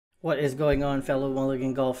What is going on, fellow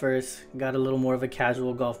mulligan golfers? Got a little more of a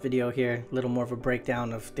casual golf video here, a little more of a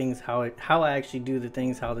breakdown of things, how I actually do the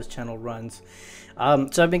things, how this channel runs.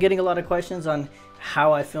 So I've been getting a lot of questions on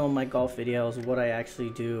how I film my golf videos, what I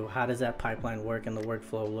actually do, how does that pipeline work, and the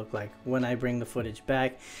workflow look like when I bring the footage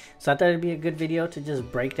back. So I thought it'd be a good video to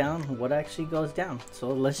just break down what actually goes down. So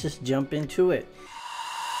let's just jump into it.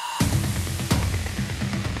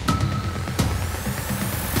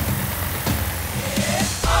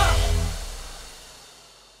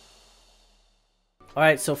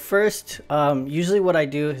 Alright, so first, usually what I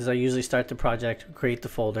do is I usually start the project, create the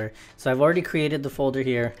folder. So I've already created the folder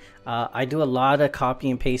here. I do a lot of copy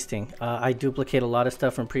and pasting. I duplicate a lot of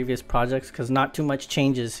stuff from previous projects because not too much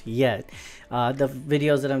changes yet. The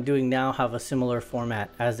videos that I'm doing now have a similar format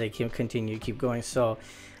as they continue to keep going. So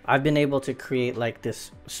I've been able to create like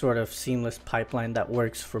this sort of seamless pipeline that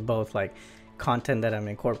works for both like content that I'm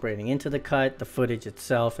incorporating into the cut, the footage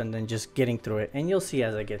itself, and then just getting through it, and you'll see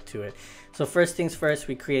as I get to it. So first things first,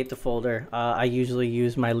 we create the folder. I usually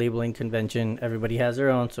use my labeling convention. Everybody has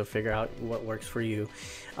their own, so figure out what works for you.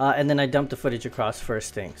 And then I dump the footage across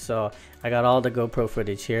first thing. So I got all the GoPro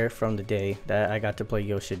footage here from the day that I got to play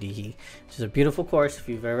Yoshadihi, which is a beautiful course. If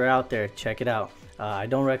you've ever out there, check it out. I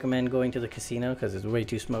don't recommend going to the casino because it's way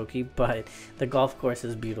too smoky, but the golf course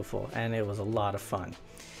is beautiful and it was a lot of fun.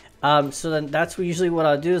 So then that's usually what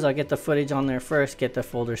I'll do is I'll get the footage on there first, get the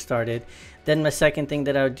folder started. Then my second thing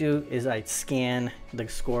that I would do is I'd scan the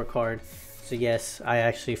scorecard. So yes, I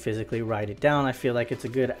actually physically write it down. I feel like it's a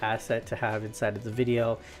good asset to have inside of the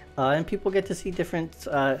video. And people get to see different,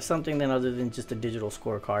 something than other than just a digital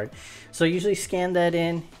scorecard. So I usually scan that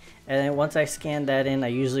in. And then once I scan that in, I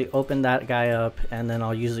usually open that guy up and then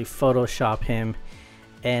I'll usually Photoshop him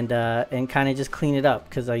and kind of just clean it up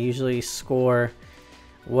because I usually score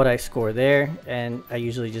what I score there, and I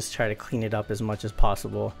usually just try to clean it up as much as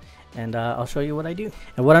possible, and I'll show you what I do.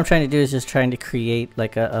 And what I'm trying to do is just trying to create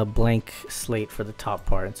like a blank slate for the top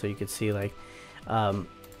part, and so you can see like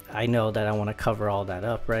I know that I want to cover all that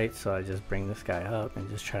up, right? So I just bring this guy up and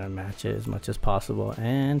just try to match it as much as possible,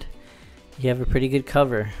 and you have a pretty good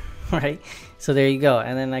cover, right? So there you go.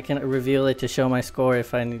 And then I can reveal it to show my score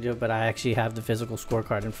if I need to, but I actually have the physical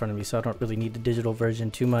scorecard in front of me, so I don't really need the digital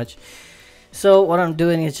version too much. So what I'm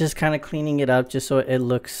doing is just kind of cleaning it up just so it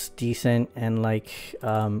looks decent and like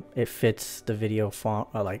it fits the video font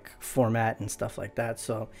or like format and stuff like that.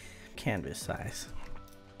 So canvas size.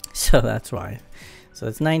 So that's why. So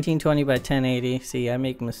it's 1920 by 1080. See, I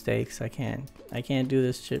make mistakes. I can't do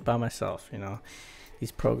this shit by myself, you know.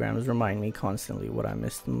 These programs remind me constantly what I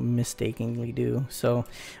mistakenly do. So,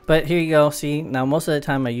 but here you go. See, now most of the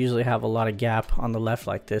time I usually have a lot of gap on the left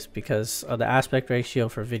like this because of the aspect ratio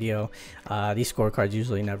for video. These scorecards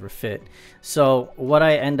usually never fit. So what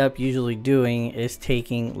I end up usually doing is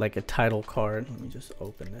taking like a title card. Let me just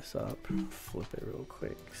open this up, flip it real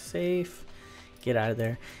quick, save. Get out of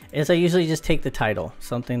there. Is I usually just take the title,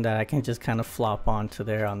 something that I can just kind of flop onto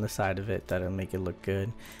there on the side of it that'll make it look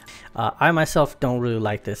good. I myself don't really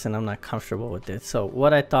like this and I'm not comfortable with it. So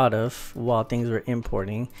what I thought of while things were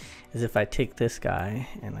importing is if I take this guy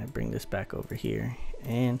and I bring this back over here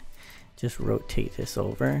and just rotate this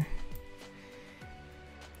over,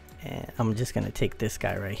 and I'm just gonna take this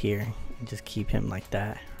guy right here and just keep him like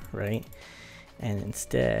that, right? And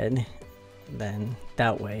instead, then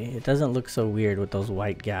that way it doesn't look so weird with those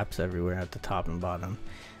white gaps everywhere at the top and bottom.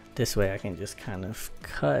 This way I can just kind of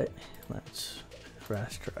cut. Let's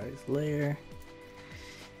rasterize layer,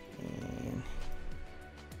 and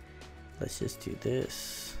let's just do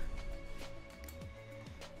this,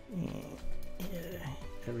 and yeah,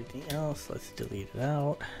 everything else let's delete it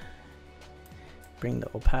out, bring the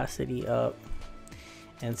opacity up,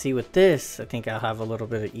 and see with this I think I'll have a little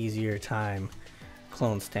bit of easier time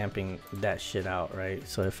clone stamping that shit out, right?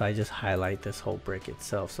 So if I just highlight this whole brick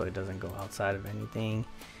itself so it doesn't go outside of anything,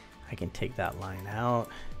 I can take that line out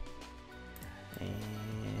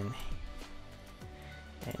and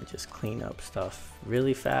just clean up stuff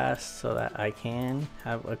really fast so that I can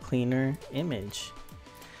have a cleaner image.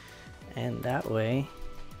 And that way,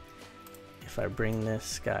 if I bring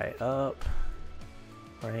this guy up,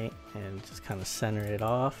 right, and just kind of center it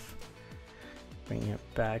off, bring it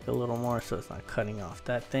back a little more so it's not cutting off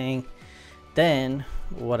that thing, then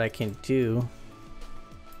what I can do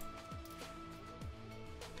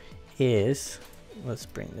is, let's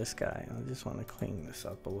bring this guy, I just want to clean this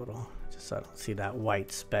up a little just so I don't see that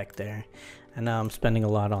white speck there. And now I'm spending a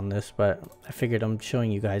lot on this, but I figured I'm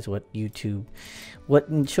showing you guys what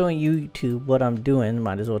I'm doing,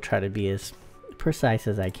 might as well try to be as precise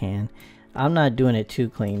as I can. I'm not doing it too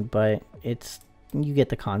clean, but it's you get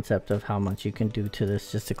the concept of how much you can do to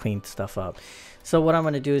this just to clean stuff up. So what I'm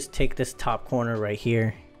going to do is take this top corner right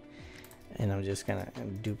here, and I'm just going to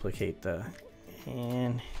duplicate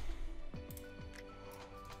and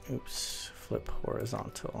oops, flip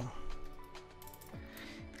horizontal,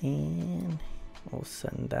 and we'll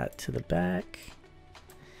send that to the back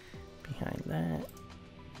behind that,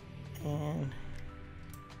 and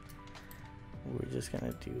we're just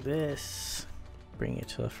gonna do this, bring it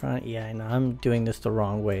to the front. Yeah, I know I'm doing this the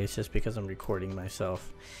wrong way. It's just because I'm recording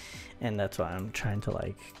myself, and that's why I'm trying to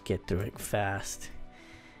like get through it fast.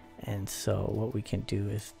 And so what we can do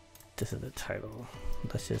is, this is the title,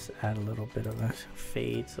 let's just add a little bit of a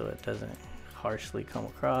fade so it doesn't harshly come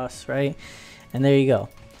across, right? And there you go.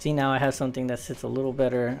 See, now I have something that sits a little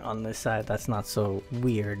better on this side, that's not so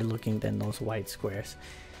weird looking than those white squares.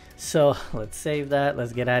 So let's save that,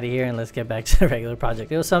 let's get out of here, and let's get back to the regular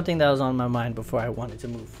project. It was something that was on my mind before I wanted to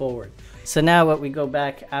move forward. So now what we go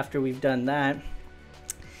back after we've done that,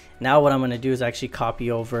 now what I'm going to do is actually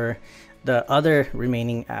copy over the other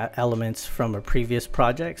remaining elements from a previous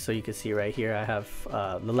project. So you can see right here I have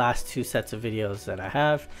the last 2 sets of videos that I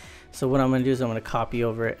have. So what I'm going to do is I'm going to copy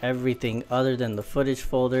over everything other than the footage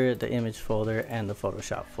folder, the image folder, and the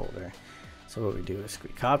Photoshop folder. So what we do is we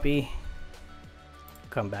copy,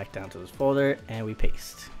 come back down to this folder, and we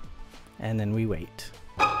paste, and then we wait.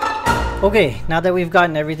 Okay, now that we've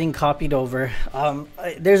gotten everything copied over,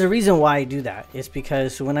 there's a reason why I do that. It's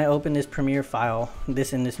because when I open this Premiere file, in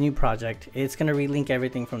this new project, it's going to relink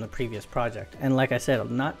everything from the previous project. And like I said,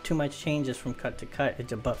 not too much changes from cut to cut,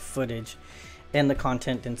 it's about footage and the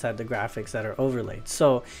content inside the graphics that are overlaid.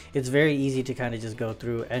 So it's very easy to kind of just go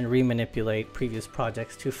through and remanipulate previous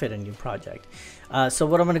projects to fit a new project. So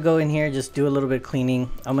what I'm going to go in here, just do a little bit of cleaning.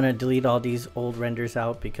 I'm going to delete all these old renders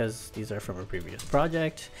out because these are from a previous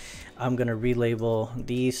project. I'm going to relabel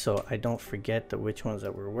these so I don't forget which ones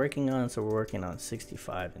that we're working on. So we're working on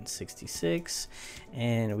 65 and 66,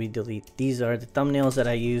 and we delete. These are the thumbnails that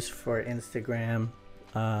I use for Instagram,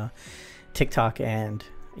 TikTok, and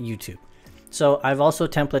YouTube. So I've also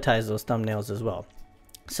templatized those thumbnails as well.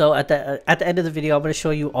 So at the end of the video, I'm going to show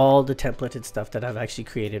you all the templated stuff that I've actually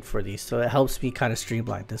created for these. So it helps me kind of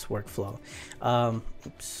streamline this workflow.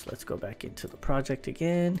 Oops, let's go back into the project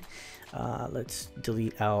again. Let's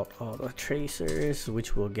delete out all the tracers,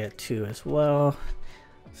 which we'll get to as well.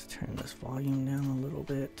 Let's turn this volume down a little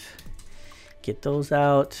bit. Get those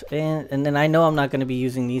out, and then I know I'm not going to be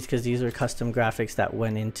using these because these are custom graphics that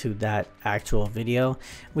went into that actual video,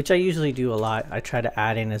 which I usually do a lot. I try to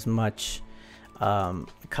add in as much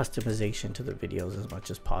customization to the videos as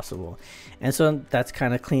much as possible, and so that's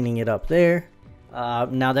kind of cleaning it up there.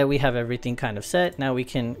 Now that we have everything kind of set, now we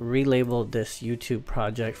can relabel this YouTube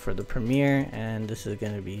project for the Premiere, and this is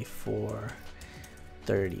going to be for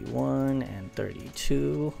 31 and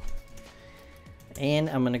 32. And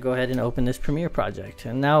I'm going to go ahead and open this Premiere project,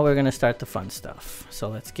 and now we're going to start the fun stuff. So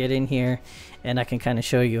let's get in here, and I can kind of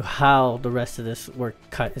show you how the rest of this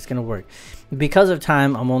cut is going to work. Because of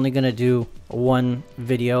time, I'm only going to do one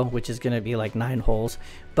video, which is going to be like 9 holes,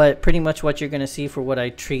 but pretty much what you're going to see for what I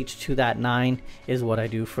treat to that 9 is what I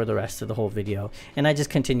do for the rest of the whole video, and I just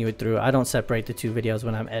continue it through. I don't separate the 2 videos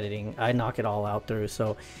when I'm editing. I knock it all out through.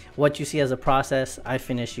 So what you see as a process, I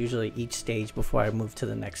finish usually each stage before I move to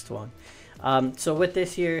the next one. So with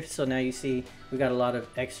this here, so now you see we got a lot of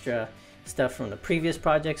extra stuff from the previous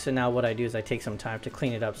project. So now what I do is I take some time to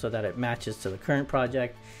clean it up so that it matches to the current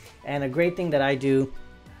project. And a great thing that I do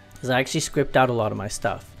is I actually script out a lot of my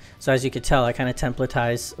stuff. So as you can tell, I kind of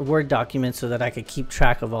templatize Word documents so that I could keep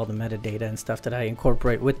track of all the metadata and stuff that I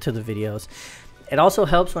incorporate to the videos. It also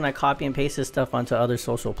helps when I copy and paste this stuff onto other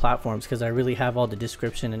social platforms because I really have all the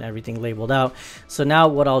description and everything labeled out. So now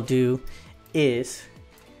what I'll do is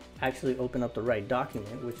actually open up the right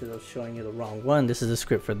document, which is showing you the wrong one. This is the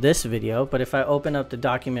script for this video, but if I open up the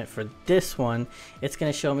document for this one, it's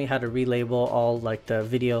going to show me how to relabel all like the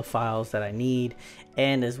video files that I need,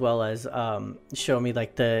 and as well as show me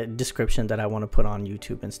like the description that I want to put on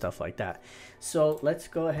YouTube and stuff like that. So let's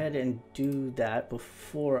go ahead and do that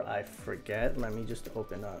before I forget. Let me just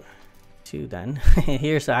open up to then.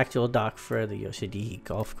 Here's the actual doc for the Yoshidi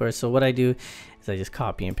golf course. So what I do is I just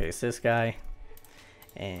copy and paste this guy.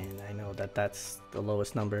 And I know that that's the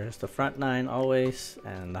lowest number is the front 9 always,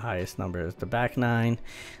 and the highest number is the back 9.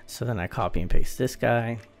 So then I copy and paste this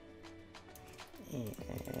guy,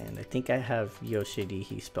 and I think I have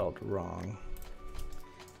Yoshidi spelled wrong,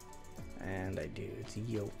 and I do. It's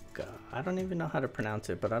Yoka. I don't even know how to pronounce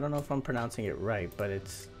it, but I don't know if I'm pronouncing it right, but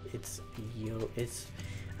it's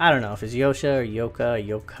I don't know if it's Yosha or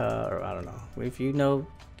Yoka, or I don't know. If you know,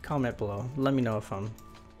 comment below, let me know if I'm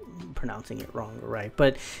pronouncing it wrong or right,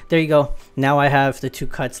 but there you go. Now I have the 2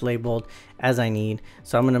 cuts labeled as I need.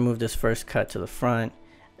 So I'm going to move this first cut to the front,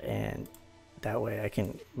 and that way I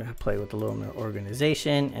can play with a little more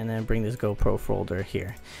organization, and then bring this GoPro folder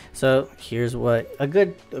here. So here's what a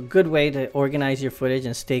good way to organize your footage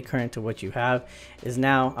and stay current to what you have is.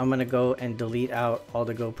 Now I'm going to go and delete out all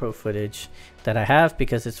the GoPro footage that I have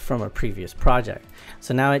because it's from a previous project.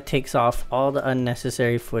 So now it takes off all the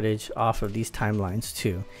unnecessary footage off of these timelines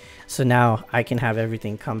too. So now I can have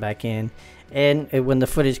everything come back in, and when the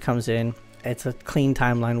footage comes in, it's a clean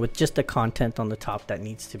timeline with just the content on the top that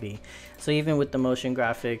needs to be. So even with the motion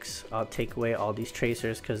graphics, I'll take away all these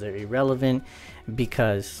tracers because they're irrelevant,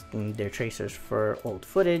 because they're tracers for old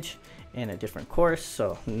footage in a different course,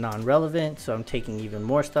 so non-relevant. So I'm taking even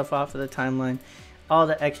more stuff off of the timeline. All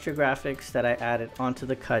the extra graphics that I added onto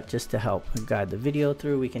the cut just to help guide the video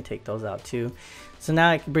through, we can take those out too. So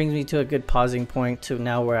now it brings me to a good pausing point to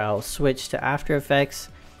now where I'll switch to After Effects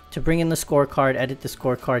to bring in the scorecard, edit the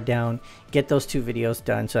scorecard down, get those 2 videos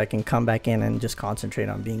done so I can come back in and just concentrate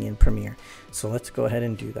on being in Premiere. So let's go ahead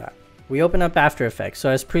and do that. We open up After Effects. So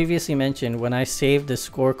as previously mentioned, when I saved the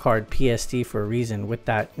scorecard PSD for a reason with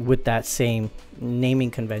that same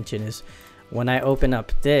naming convention, is when I open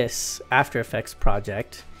up this After Effects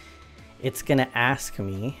project, it's gonna ask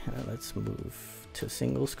me, let's move to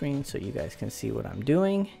single screen so you guys can see what I'm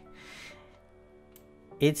doing.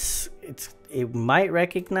 It might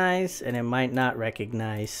recognize and it might not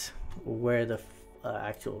recognize where the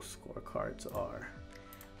actual scorecards are,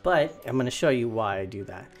 but I'm going to show you why I do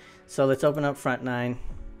that. So let's open up front 9,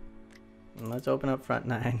 and let's open up front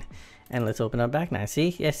 9, and let's open up back 9.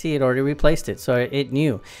 See, yeah, see, it already replaced it, so it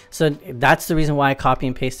knew. So that's the reason why I copy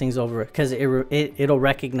and paste things over, because it'll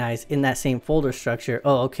recognize in that same folder structure,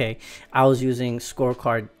 oh, okay, I was using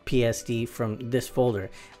scorecard PSD from this folder.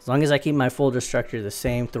 As long as I keep my folder structure the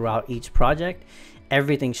same throughout each project,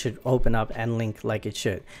 everything should open up and link like it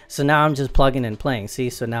should. So now I'm just plugging and playing. See,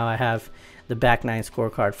 so now I have the back 9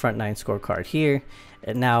 scorecard, front 9 scorecard here.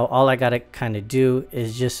 And now all I gotta kind of do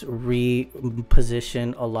is just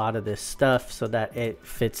reposition a lot of this stuff so that it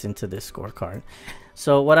fits into this scorecard.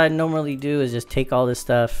 So what I normally do is just take all this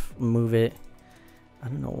stuff, move it. I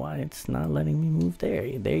don't know why it's not letting me move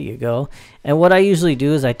there. There you go. And what I usually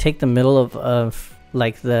do is I take the middle of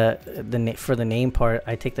like for the name part,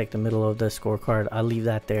 I take like the middle of the scorecard. I'll leave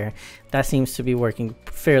that there. That seems to be working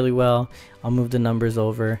fairly well. I'll move the numbers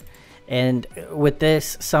over. And with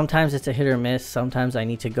this, sometimes it's a hit or miss. Sometimes I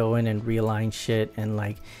need to go in and realign shit and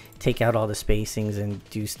like take out all the spacings and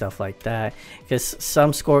do stuff like that, because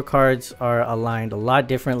some scorecards are aligned a lot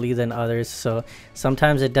differently than others. So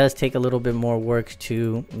sometimes it does take a little bit more work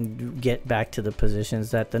to get back to the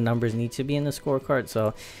positions that the numbers need to be in the scorecard.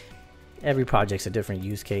 So every project's a different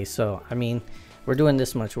use case. So I mean, we're doing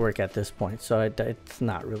this much work at this point, so it's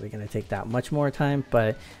not really going to take that much more time.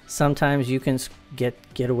 But sometimes you can get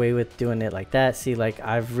away with doing it like that. See, like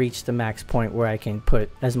I've reached the max point where I can put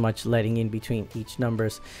as much letting in between each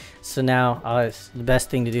numbers. So now the best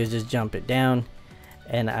thing to do is just jump it down,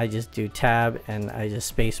 and I just do tab and I just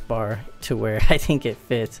space bar to where I think it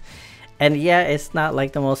fits. And yeah, it's not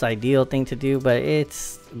like the most ideal thing to do, but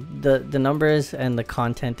it's the numbers and the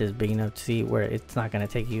content is big enough to see where it's not going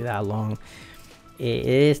to take you that long. It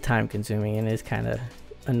is time consuming and it's kind of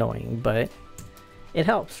annoying, but it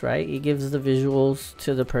helps, right? It gives the visuals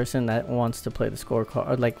to the person that wants to play the scorecard,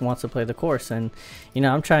 or like wants to play the course. And you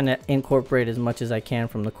know, I'm trying to incorporate as much as I can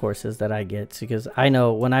from the courses that I get, because I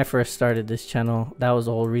know when I first started this channel, that was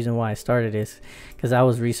the whole reason why I started, is because I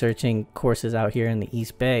was researching courses out here in the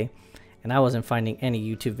East Bay, and I wasn't finding any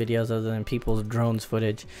YouTube videos other than people's drones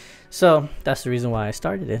footage. So that's the reason why I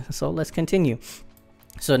started it. So let's continue.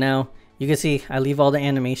 So now you can see I leave all the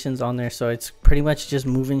animations on there, so it's pretty much just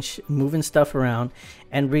moving stuff around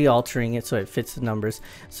and re-altering it so it fits the numbers.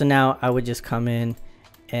 So now I would just come in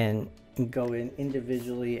and go in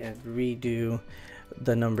individually and redo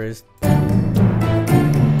the numbers.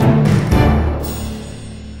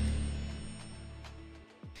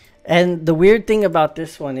 And the weird thing about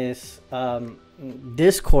this one is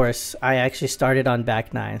this course I actually started on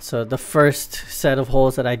back 9. So the first set of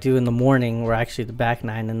holes that I do in the morning were actually the back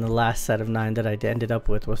 9, and the last set of 9 that I ended up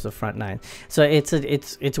with was the front 9. So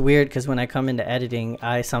it's weird, because when I come into editing,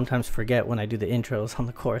 I sometimes forget when I do the intros on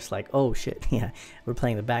the course, like, oh shit, yeah, we're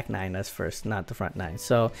playing the back 9 as first, not the front 9.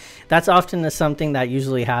 So that's often something that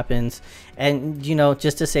usually happens. And you know,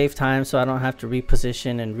 just to save time so I don't have to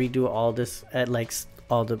reposition and redo all this at like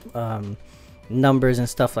all the numbers and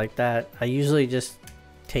stuff like that, I usually just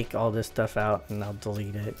take all this stuff out and I'll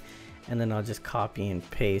delete it, and then I'll just copy and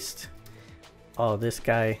paste all this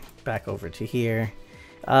guy back over to here,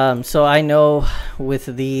 So I know with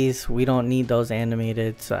these we don't need those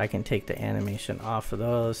animated, so I can take the animation off of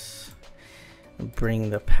those, bring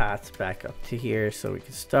the paths back up to here so we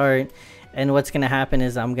can start. And what's going to happen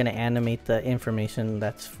is I'm going to animate the information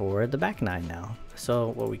that's for the back 9 now. So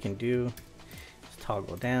what we can do is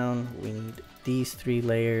toggle down. We need these 3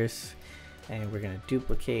 layers, and we're going to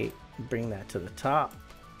duplicate, bring that to the top,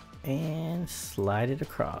 and slide it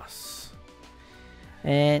across.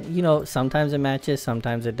 And you know, sometimes it matches,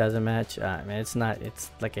 sometimes it doesn't match.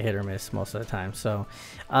 It's like a hit or miss most of the time. So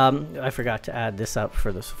I forgot to add this up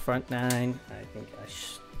for this front 9. I think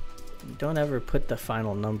don't ever put the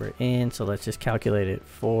final number in, so let's just calculate it.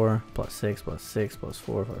 4 plus 6 plus 6 plus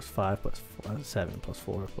 4 plus 5 plus 7 plus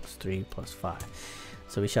 4 plus 3 plus 5.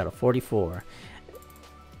 So we shot a 44.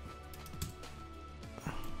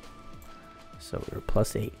 So we were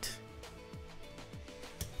plus 8.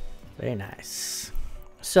 Very nice.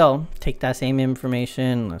 So take that same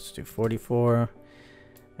information, let's do 44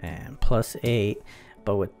 and plus 8.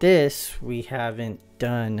 But with this, we haven't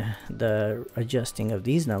done the adjusting of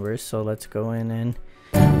these numbers, so let's go in and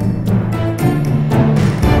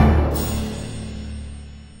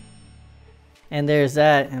there's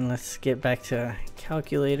that. And let's get back to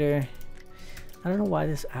calculator. I don't know why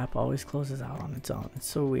this app always closes out on its own. It's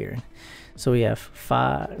so weird. So we have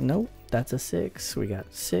 5, nope, that's a 6. We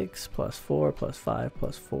got 6 plus 4 plus 5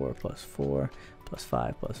 plus 4 plus 4 plus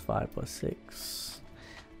 5 plus 5 plus 6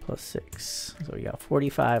 plus 6. So we got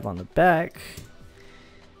 45 on the back,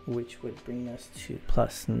 which would bring us to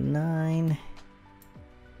plus 9.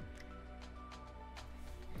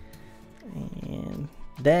 And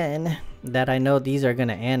then that I know these are going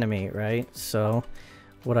to animate, right? So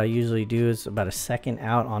what I usually do is about a second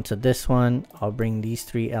out onto this one, I'll bring these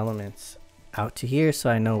 3 elements out to here so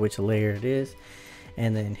I know which layer it is,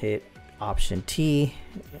 and then hit Option T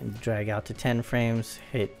and drag out to 10 frames,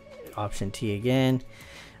 hit Option T again,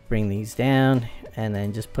 bring these down, and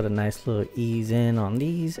then just put a nice little ease in on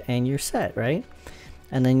these, and you're set, right?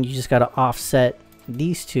 And then you just got to offset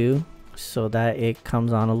these 2 so that it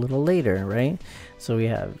comes on a little later, right? So we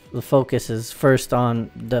have the focus is first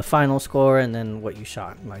on the final score and then what you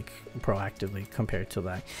shot, like proactively compared to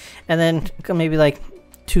that. And then maybe like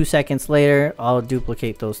 2 seconds later, I'll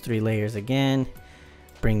duplicate those 3 layers again,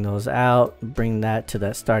 bring those out, bring that to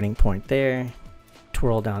that starting point there,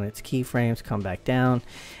 twirl down its keyframes, come back down,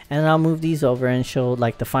 and I'll move these over and show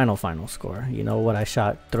like the final score, you know, what I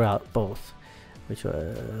shot throughout both, which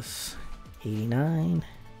was 89.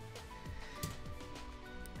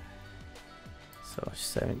 So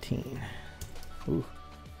 17. Ooh.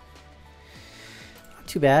 Not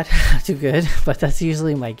too bad, not too good, but that's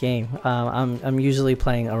usually my game. I'm usually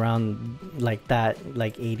playing around like that,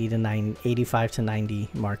 like 85 to 90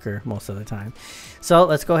 marker most of the time. So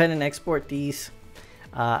let's go ahead and export these.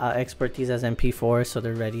 I'll export these as MP4 so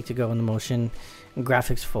they're ready to go in the motion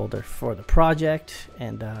graphics folder for the project.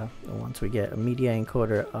 And once we get a media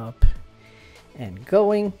encoder up and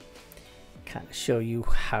going, kind of show you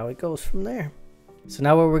how it goes from there. So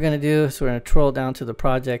now what we're going to do is we're going to troll down to the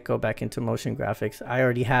project, go back into motion graphics. I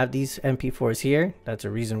already have these MP4s here. That's a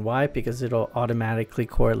reason why, because it'll automatically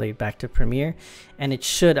correlate back to Premiere, and it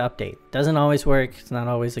should update. Doesn't always work. It's not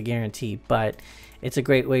always a guarantee, but it's a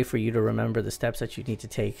great way for you to remember the steps that you need to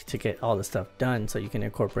take to get all the stuff done so you can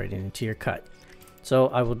incorporate it into your cut. So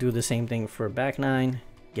I will do the same thing for back 9,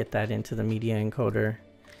 get that into the media encoder,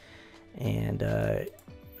 and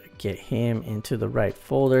get him into the right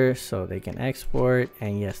folder so they can export.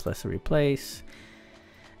 And yes, let's replace,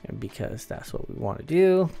 because that's what we want to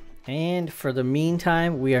do. And for the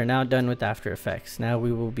meantime, we are now done with After Effects. Now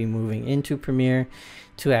we will be moving into Premiere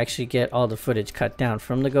to actually get all the footage cut down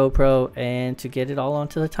from the GoPro and to get it all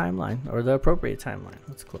onto the timeline, or the appropriate timeline.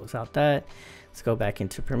 Let's close out that. Let's go back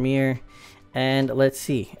into Premiere and let's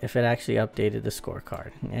see if it actually updated the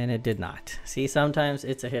scorecard. And it did not. See, sometimes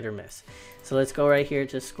it's a hit or miss. So let's go right here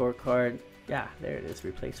to scorecard. Yeah, there it is,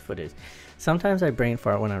 replace footage. Sometimes I brain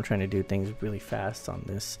fart when I'm trying to do things really fast on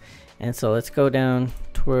this. And so let's go down,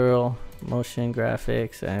 twirl, motion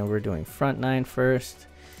graphics, and we're doing front 9 first.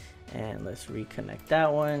 And let's reconnect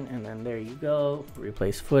that one, and then there you go.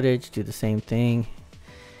 Replace footage, do the same thing.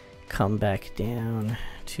 Come back down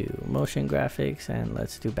to motion graphics, and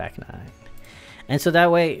let's do back 9. And so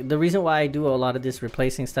that way, the reason why I do a lot of this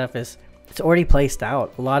replacing stuff is it's already placed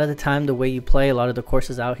out. A lot of the time, the way you play, a lot of the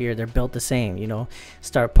courses out here, they're built the same, you know,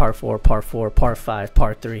 start part 4, part 4, part 5,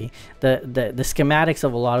 part 3. The schematics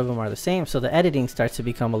of a lot of them are the same. So the editing starts to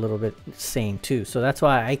become a little bit same too. So that's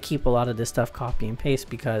why I keep a lot of this stuff copy and paste,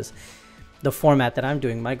 because the format that I'm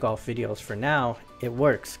doing my golf videos for now it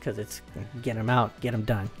works because it's get them out, get them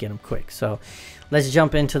done, get them quick. So let's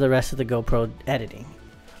jump into the rest of the GoPro editing.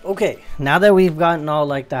 Okay, now that we've gotten all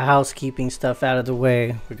like the housekeeping stuff out of the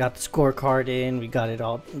way, we got the scorecard in, we got it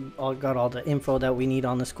got all the info that we need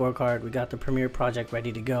on the scorecard, we got the Premiere project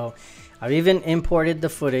ready to go. I've even imported the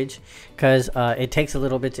footage because it takes a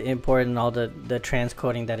little bit to import and all the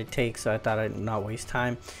transcoding that it takes, so I thought I'd not waste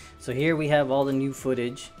time. So here we have all the new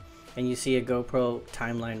footage, and you see a GoPro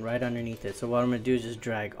timeline right underneath it. So what I'm going to do is just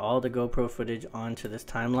drag all the GoPro footage onto this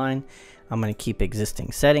timeline. I'm going to keep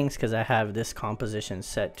existing settings because I have this composition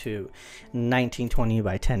set to 1920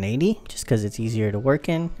 by 1080 just because it's easier to work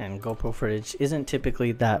in, and GoPro footage isn't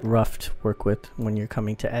typically that rough to work with when you're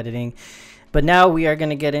coming to editing. But now we are going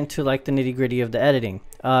to get into like the nitty-gritty of the editing,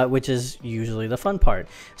 which is usually the fun part.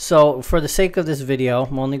 So for the sake of this video,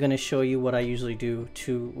 I'm only going to show you what I usually do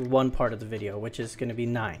to one part of the video, which is going to be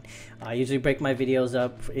 9. I usually break my videos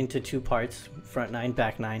up into 2 parts, front 9,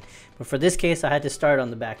 back 9. But for this case, I had to start on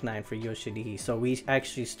the back 9 for Yoshirihi. So we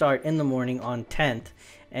actually start in the morning on 10th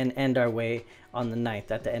and end our way on the 9th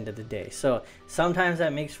at the end of the day. So sometimes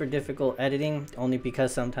that makes for difficult editing, only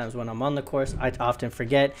because sometimes when I'm on the course, I often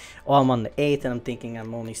forget, oh, I'm on the 8th and I'm thinking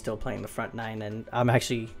I'm only still playing the front 9 and I'm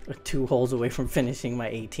actually 2 holes away from finishing my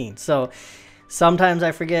 18th. So sometimes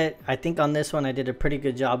I forget. I think on this one I did a pretty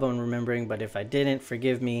good job on remembering, but if I didn't,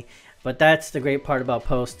 forgive me. But that's the great part about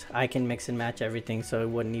post. I can mix and match everything, so it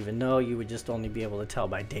wouldn't even know. You would just only be able to tell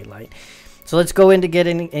by daylight. So let's go into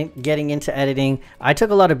getting into editing. I took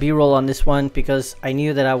a lot of B-roll on this one because I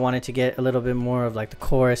knew that I wanted to get a little bit more of like the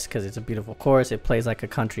chorus, because it's a beautiful chorus. It plays like a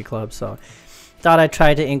country club, so thought I'd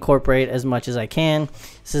try to incorporate as much as I can.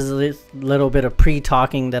 This is a little bit of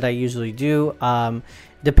pre-talking that I usually do.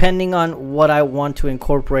 Depending on what I want to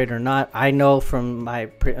incorporate or not, I know from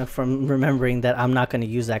remembering that I'm not going to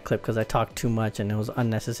use that clip because I talked too much and it was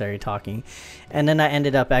unnecessary talking. And then I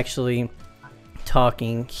ended up actually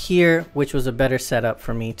talking here, which was a better setup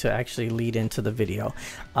for me to actually lead into the video.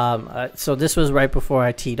 So this was right before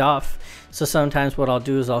I teed off. So sometimes what I'll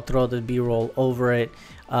do is I'll throw the B-roll over it.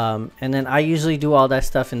 And then I usually do all that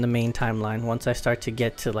stuff in the main timeline. Once I start to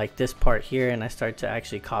get to like this part here and I start to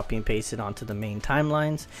actually copy and paste it onto the main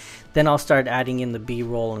timelines, then I'll start adding in the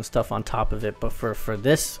B-roll and stuff on top of it. But for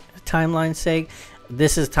this timeline's sake,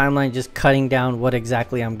 this is timeline just cutting down what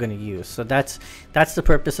exactly I'm going to use. So that's the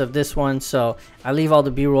purpose of this one. So I leave all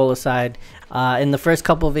the B-roll aside. In the first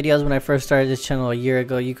couple of videos when I first started this channel a year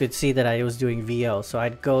ago, you could see that I was doing VO. So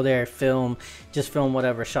I'd go there, just film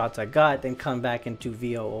whatever shots I got, then come back and do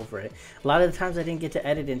VO over it. A lot of the times I didn't get to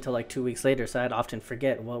edit until like 2 weeks later, so I'd often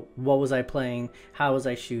forget, well, what was I playing, how was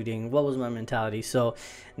I shooting, what was my mentality. So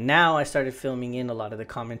now I started filming in a lot of the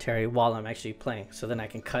commentary while I'm actually playing, so then I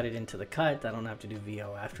can cut it into the cut. I don't have to do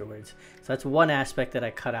VO afterwards. So that's one aspect that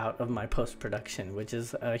I cut out of my post-production, which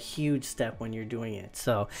is a huge step when you're doing it.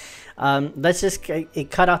 So let's just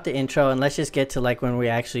cut out the intro and let's just get to like when we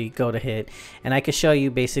actually go to hit, and I can show you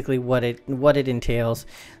basically what it entails.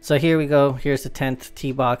 So here we go. Here's the 10th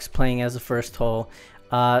tee box playing as the first hole.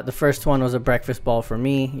 The first one was a breakfast ball for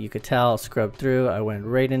me. You could tell, scrubbed through. I went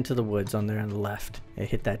right into the woods on there on the left. It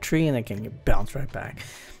hit that tree and then can bounce right back.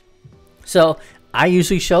 So I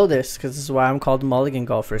usually show this because this is why I'm called the mulligan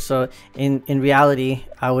golfer. So in reality,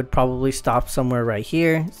 I would probably stop somewhere right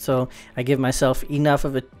here. So I give myself enough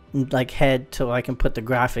of a like head till I can put the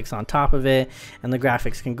graphics on top of it, and the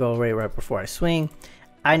graphics can go right before I swing.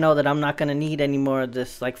 I know that I'm not going to need any more of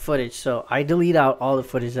this like footage, so I delete out all the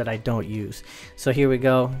footage that I don't use. So here we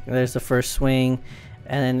go. There's the first swing,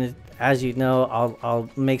 and then as you know, I'll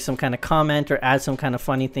make some kind of comment or add some kind of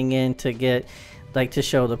funny thing in to get like to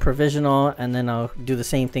show the provisional, and then I'll do the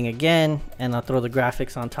same thing again and I'll throw the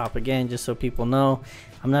graphics on top again just so people know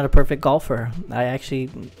I'm not a perfect golfer.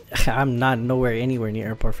 I'm not anywhere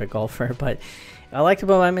near a perfect golfer, but I like to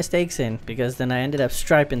put my mistakes in because then I ended up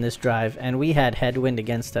striping this drive and we had headwind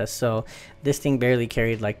against us, so this thing barely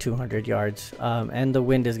carried like 200 yards, and the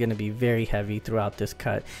wind is going to be very heavy throughout this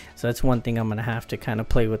cut. So that's one thing I'm going to have to kind of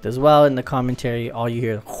play with as well. In the commentary, all you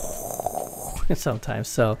hear sometimes.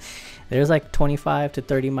 So there's like 25 to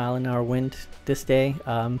 30 mile an hour wind this day,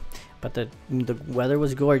 but the weather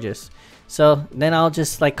was gorgeous. So then I'll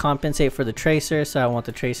just like compensate for the tracer. So I want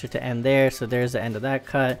the tracer to end there. So there's the end of that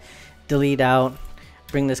cut. Delete out,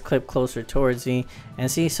 bring this clip closer towards me,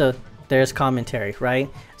 and see, so there's commentary, right?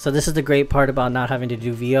 So this is the great part about not having to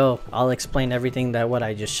do VO. I'll explain everything that what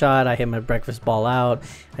I just shot. I hit my breakfast ball out,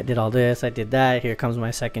 I did all this, I did that, here comes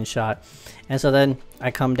my second shot. And so then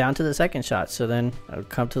I come down to the second shot. So then I'll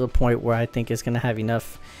come to the point where I think it's gonna have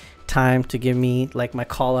enough time to give me like my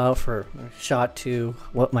call out for shot 2,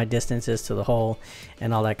 what my distance is to the hole,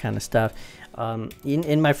 and all that kind of stuff.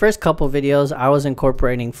 In my first couple videos, I was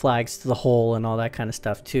incorporating flags to the hole and all that kind of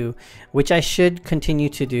stuff too, which I should continue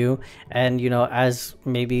to do. And you know, as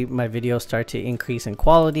maybe my videos start to increase in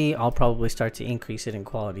quality, I'll probably start to increase it in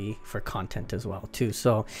quality for content as well too.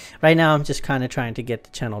 So right now I'm just kind of trying to get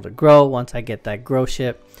the channel to grow. Once I get that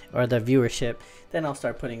growship or the viewership, then I'll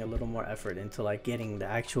start putting a little more effort into like getting the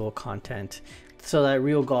actual content, so that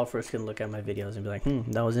real golfers can look at my videos and be like,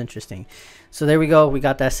 that was interesting. So there we go. We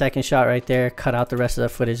got that second shot right there. Cut out the rest of the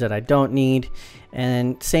footage that I don't need.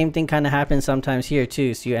 And same thing kind of happens sometimes here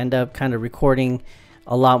too. So you end up kind of recording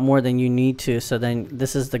a lot more than you need to. So then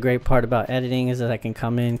this is the great part about editing, is that I can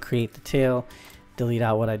come in, create the tail, delete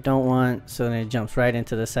out what I don't want. So then it jumps right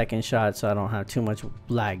into the second shot, so I don't have too much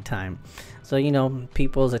lag time. So, you know,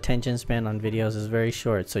 people's attention span on videos is very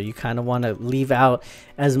short. So you kind of want to leave out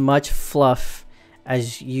as much fluff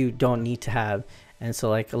as you don't need to have. And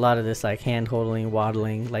so like a lot of this like hand holding,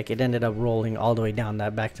 waddling, like it ended up rolling all the way down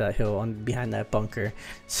that back to that hill on behind that bunker.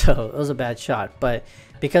 So it was a bad shot. But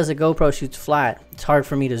because the GoPro shoots flat, it's hard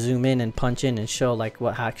for me to zoom in and punch in and show like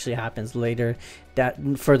what actually happens later, that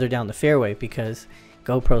further down the fairway, because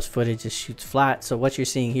GoPro's footage just shoots flat. So what you're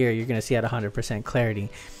seeing here, you're going to see at 100% clarity.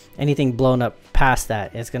 Anything blown up past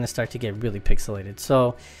that, it's going to start to get really pixelated.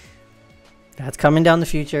 So that's coming down the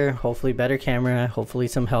future. Hopefully better camera, hopefully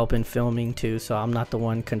some help in filming too, so I'm not the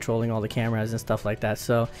one controlling all the cameras and stuff like that.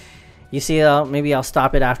 So you see, maybe I'll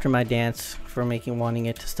stop it after my dance for wanting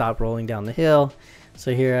it to stop rolling down the hill.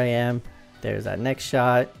 So here I am, there's that next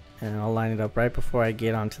shot, and I'll line it up right before I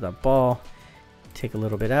get onto the ball. Take a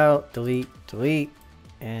little bit out, delete,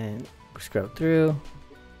 and scrub through,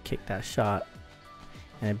 kick that shot,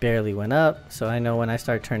 and it barely went up. So I know when I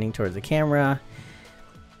start turning towards the camera,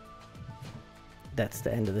 that's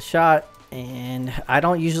the end of the shot. And I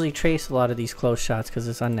don't usually trace a lot of these close shots because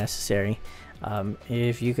it's unnecessary.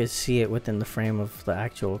 If you could see it within the frame of the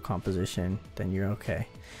actual composition, then you're okay.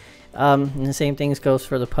 And the same thing goes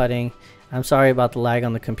for the putting. I'm sorry about the lag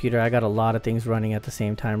on the computer. I got a lot of things running at the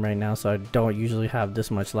same time right now, so I don't usually have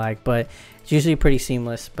this much lag, but it's usually pretty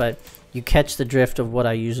seamless. But you catch the drift of what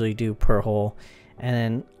I usually do per hole, and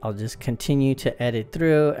then I'll just continue to edit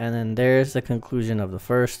through, and then there's the conclusion of the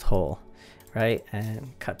first hole, right?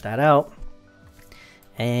 And cut that out.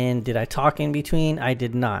 And did I talk in between? I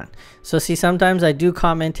did not. So see, sometimes I do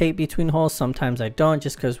commentate between holes, sometimes I don't,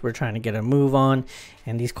 just because we're trying to get a move on,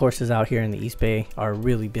 and these courses out here in the East Bay are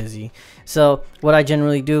really busy. So what I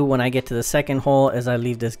generally do when I get to the second hole is I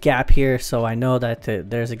leave this gap here, so I know that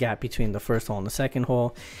there's a gap between the first hole and the second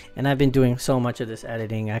hole. And I've been doing so much of this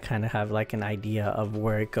editing, I kind of have like an idea of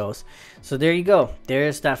where it goes. So there you go,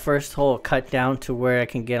 there's that first hole cut down to where I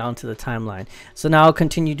can get onto the timeline. So now I'll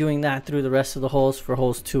continue doing that through the rest of the holes for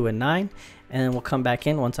holes 2 and 9, and then we'll come back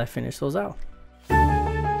in once I finish those out.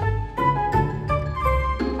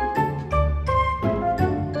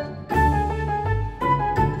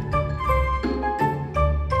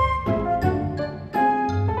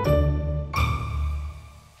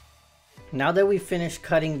 Now that we've finished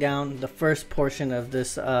cutting down the first portion of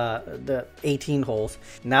this, the 18 holes,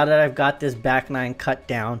 now that I've got this back 9 cut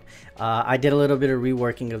down, I did a little bit of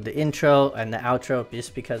reworking of the intro and the outro,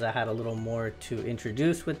 just because I had a little more to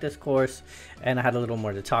introduce with this course, and I had a little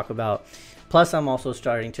more to talk about. Plus, I'm also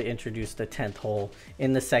starting to introduce the 10th hole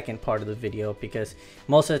in the second part of the video, because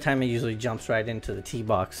most of the time it usually jumps right into the tee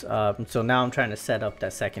box. So now I'm trying to set up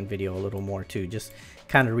that second video a little more too, just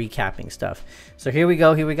kind of recapping stuff. So here we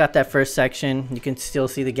go. Here we got that first section. You can still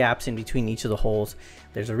see the gaps in between each of the holes.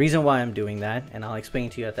 There's a reason why I'm doing that, and I'll explain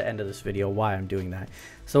to you at the end of this video why I'm doing that.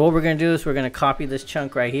 So what we're going to do is we're going to copy this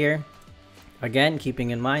chunk right here. Again,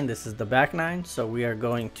 keeping in mind this is the back 9, so we are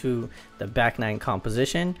going to the back 9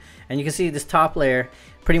 composition, and you can see this top layer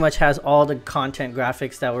pretty much has all the content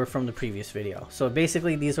graphics that were from the previous video. So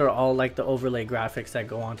basically these are all like the overlay graphics that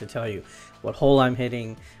go on to tell you what hole I'm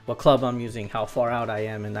hitting, what club I'm using, how far out I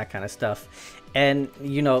am, and that kind of stuff. And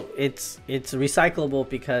you know, it's recyclable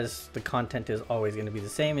because the content is always going to be the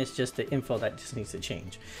same. It's just the info that just needs to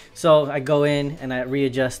change. So I go in and I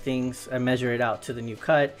readjust things, I measure it out to the new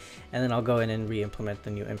cut, and then I'll go in and re-implement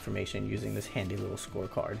the new information using this handy little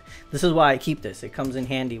scorecard. This is why I keep this. It comes in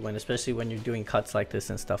handy when, especially when you're doing cuts like this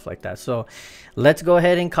and stuff like that. So let's go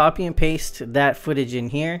ahead and copy and paste that footage in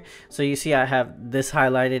here. So you see I have this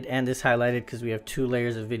highlighted and this highlighted because we have 2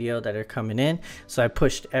 layers of video that are coming in. So I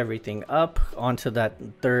pushed everything up onto that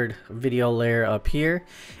third video layer up here.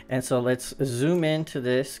 And so let's zoom into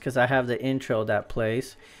this because I have the intro that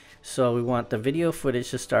plays. So we want the video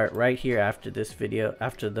footage to start right here after this video,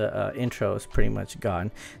 after the intro is pretty much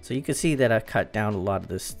gone. So you can see that I cut down a lot of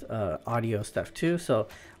this audio stuff too. So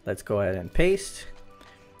let's go ahead and paste.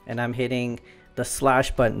 and I'm hitting the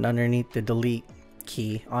slash button underneath the delete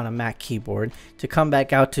key on a Mac keyboard to come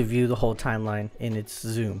back out to view the whole timeline in its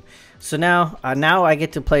zoom. So now I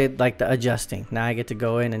get to play like the adjusting. Now I get to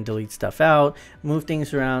go in and delete stuff out, move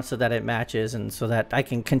things around so that it matches, and so that I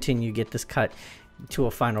can continue get this cut to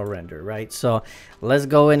a final render, right? So let's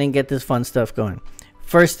go in and get this fun stuff going.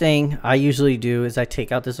 First thing I usually do is I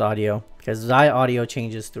take out this audio, because my audio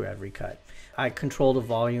changes through every cut. I control the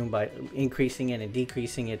volume by increasing it and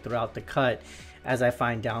decreasing it throughout the cut as I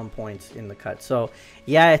find down points in the cut. So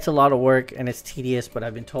yeah, it's a lot of work and it's tedious, but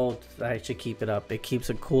I've been told that I should keep it up. It keeps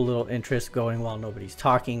a cool little interest going while nobody's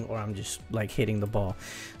talking or I'm just like hitting the ball.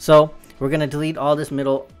 So we're gonna delete all this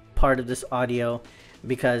middle part of this audio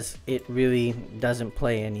because it really doesn't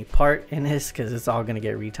play any part in this, because it's all gonna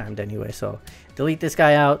get retimed anyway. So delete this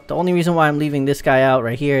guy out. The only reason why I'm leaving this guy out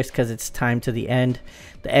right here is because it's timed to the end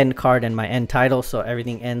card and my end title, so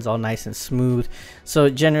everything ends all nice and smooth. So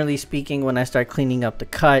generally speaking, when I start cleaning up the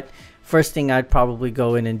cut, first thing I'd probably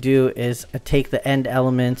go in and do is take the end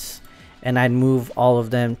elements and I'd move all of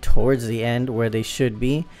them towards the end where they should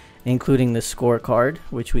be, including the scorecard,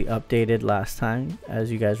 which we updated last time,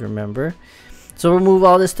 as you guys remember. So we'll move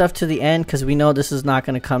all this stuff to the end because we know this is not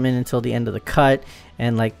going to come in until the end of the cut.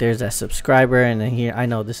 And like there's a subscriber, and then here I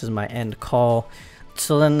know this is my end call.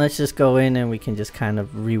 So then let's just go in and we can just kind of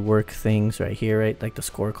rework things right here, right? Like the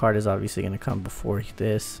scorecard is obviously going to come before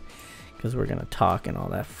this because we're going to talk and all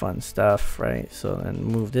that fun stuff, right? So then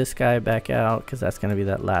move this guy back out because that's going to be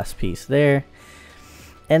that last piece there.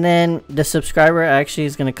 And then the subscriber actually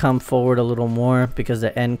is going to come forward a little more because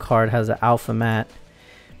the end card has an alpha matte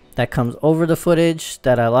that comes over the footage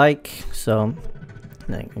that I like. So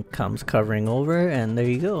then it comes covering over, and there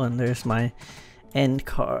you go. And there's my end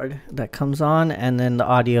card that comes on, and then the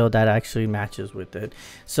audio that actually matches with it.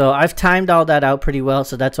 So I've timed all that out pretty well,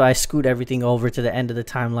 so that's why I scoot everything over to the end of the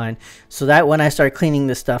timeline, so that when I start cleaning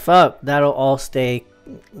this stuff up, that'll all stay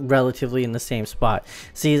relatively in the same spot.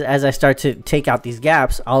 See, as I start to take out these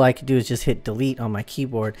gaps, all I can do is just hit delete on my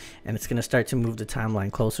keyboard, and it's going to start to move the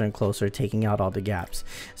timeline closer and closer, taking out all the gaps.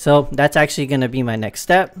 So that's actually going to be my next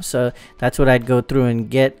step. So that's what I'd go through and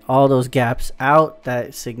get all those gaps out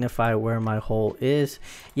that signify where my hole is.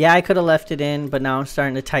 Yeah, I could have left it in, but now I'm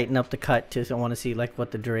starting to tighten up the cut to I want to see like what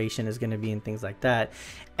the duration is going to be and things like that.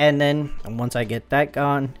 And then once I get that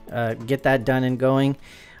gone, get that done and going,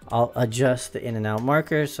 I'll adjust the in and out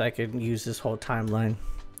markers so I can use this whole timeline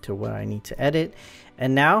to what I need to edit.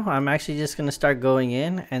 And now I'm actually just going to start going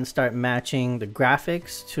in and start matching the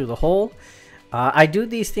graphics to the whole. I do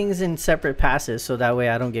these things in separate passes so that way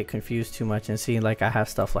I don't get confused too much and see like I have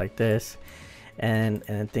stuff like this and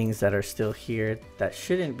things that are still here that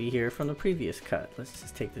shouldn't be here from the previous cut. Let's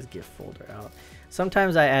just take this GIF folder out.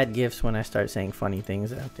 Sometimes I add GIFs when I start saying funny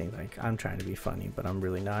things and I think like I'm trying to be funny, but I'm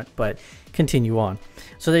really not. But continue on.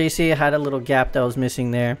 So there you see I had a little gap that was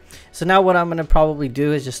missing there. So now what I'm going to probably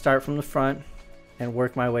do is just start from the front and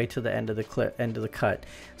work my way to the end of the cut.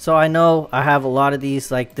 So I know I have a lot of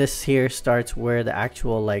these, like this here starts where the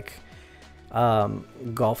actual like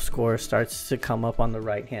golf score starts to come up on the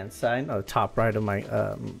right hand side, or the top right of my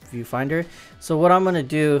viewfinder. So what I'm going to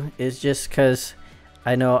do is, just because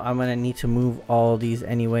I know I'm going to need to move all these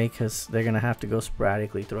anyway because they're going to have to go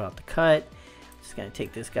sporadically throughout the cut. Just going to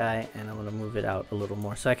take this guy and I'm going to move it out a little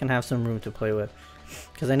more so I can have some room to play with,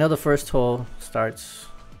 because I know the first hole starts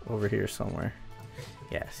over here somewhere.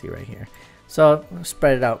 Yeah, see right here. So I'll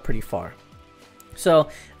spread it out pretty far. So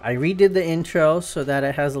I redid the intro so that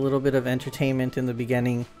it has a little bit of entertainment in the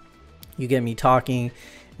beginning. You get me talking,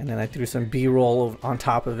 and then I threw some B-roll on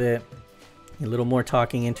top of it. A little more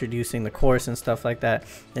talking, introducing the course and stuff like that,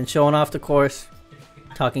 then showing off the course,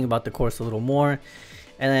 talking about the course a little more,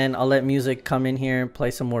 and then I'll let music come in here and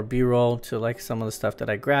play some more B-roll to like some of the stuff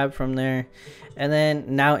that I grabbed from there, and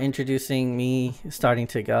then now introducing me starting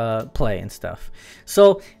to play and stuff.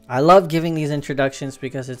 So I love giving these introductions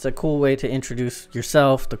because it's a cool way to introduce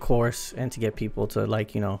yourself, the course, and to get people to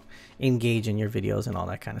like, you know, engage in your videos and all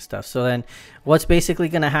that kind of stuff. So then what's basically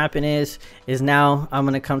going to happen is now I'm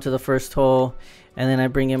going to come to the first hole, and then I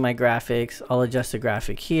bring in my graphics. I'll adjust the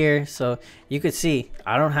graphic here, so you could see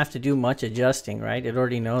I don't have to do much adjusting, right? It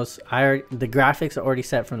already knows. The graphics are already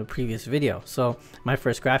set from the previous video. So my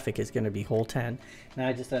first graphic is going to be hole 10. Now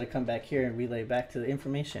I just got to come back here and relay back to the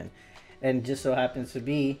information, and just so happens to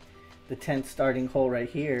be the 10th starting hole right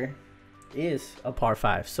here is a par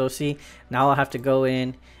 5. So see, now I'll have to go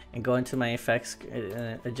in and go into my effects,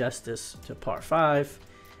 adjust this to par 5,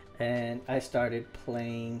 and I started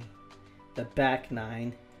playing the back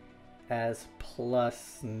 9 as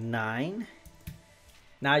 +9.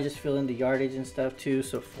 Now I just fill in the yardage and stuff too,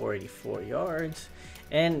 so 484 yards.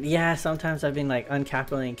 And yeah, sometimes I've been like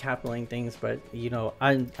capital things, but you know,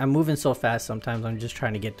 I'm moving so fast sometimes I'm just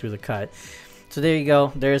trying to get through the cut. So there you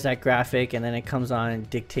go, there's that graphic, and then it comes on and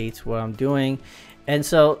dictates what I'm doing. And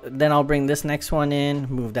so then I'll bring this next one in,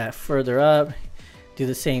 move that further up, do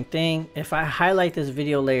the same thing. If I highlight this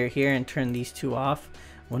video layer here and turn these two off,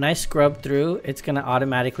 when I scrub through, it's going to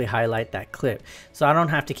automatically highlight that clip. So I don't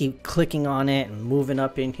have to keep clicking on it and moving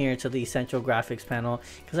up in here to the essential graphics panel,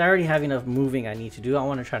 because I already have enough moving I need to do. I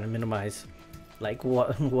want to try to minimize like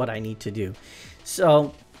what I need to do.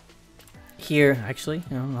 So here, actually,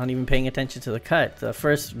 you know, I'm not even paying attention to the cut. The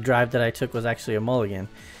first drive that I took was actually a mulligan.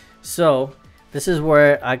 So this is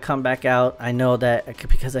where I come back out. I know that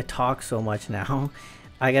because I talk so much now,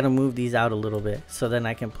 I gotta move these out a little bit so then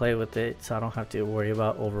I can play with it, so I don't have to worry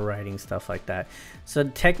about overwriting stuff like that. So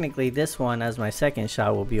technically this one as my second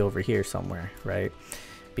shot will be over here somewhere, right?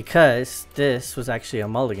 Because this was actually a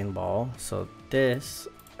mulligan ball. So this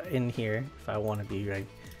in here, if I want to be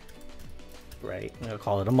right, I'm gonna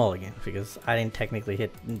call it a mulligan because I didn't technically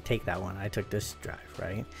take that one. I took this drive,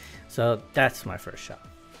 right? So that's my first shot.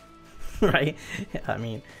 Right? I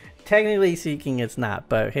mean, technically speaking it's not,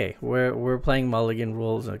 but hey, we're playing mulligan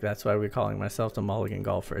rules, like that's why we're calling myself the mulligan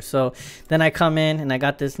golfer. So then I come in and I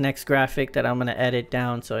got this next graphic that I'm going to edit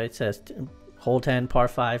down. So it says hole 10 par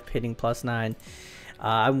 5 hitting +9.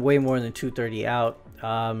 I'm way more than 230 out.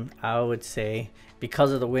 I would say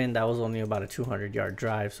because of the wind that was only about a 200-yard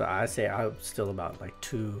drive, so I say I was still about like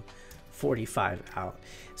 245 out.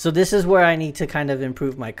 So this is where I need to kind of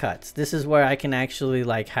improve my cuts. This is where I can actually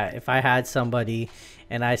like if I had somebody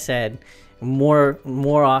and I said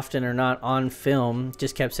more often or not on film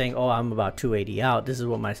just kept saying, oh, I'm about 280 out, this is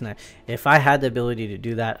what my snap. If I had the ability to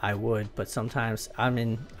do that, I would, but sometimes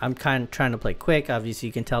I'm kind of trying to play quick. Obviously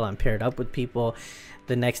you can tell I'm paired up with people.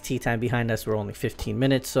 The next tee time behind us were only 15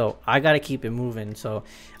 minutes, so I got to keep it moving. So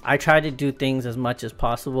I try to do things as much as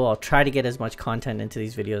possible. I'll try to get as much content into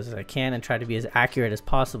these videos as I can and try to be as accurate as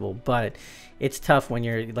possible, but it's tough when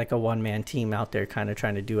you're like a one-man team out there kind of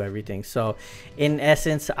trying to do everything. So in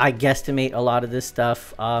essence, I guesstimate a lot of this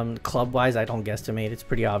stuff. Club wise, I don't guesstimate. It's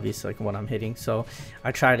pretty obvious like what I'm hitting, so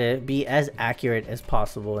I try to be as accurate as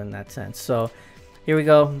possible in that sense. So here we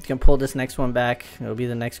go. You can pull this next one back. It'll be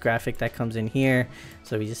the next graphic that comes in here.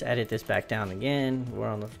 So we just edit this back down again. We're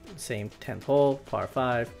on the same 10th hole, par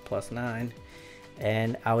 5 +9.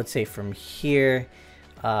 And I would say from here,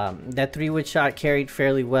 that 3-wood shot carried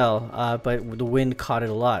fairly well, but the wind caught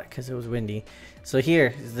it a lot because it was windy. So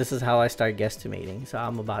here, this is how I start guesstimating. So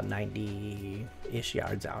I'm about 90-ish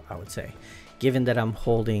yards out, I would say, given that I'm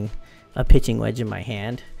holding a pitching wedge in my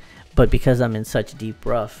hand. But because I'm in such deep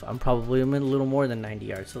rough, I'm a little more than 90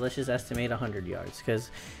 yards. So let's just estimate 100 yards because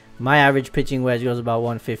my average pitching wedge goes about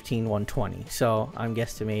 115, 120. So I'm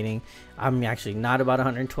guesstimating. I'm actually not about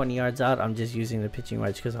 120 yards out. I'm just using the pitching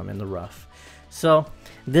wedge because I'm in the rough. So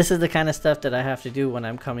this is the kind of stuff that I have to do when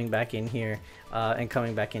I'm coming back in here and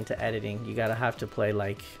coming back into editing. You gotta have to play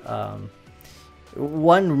like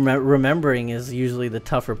remembering is usually the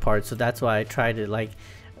tougher part. So that's why I try to like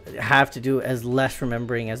have to do as less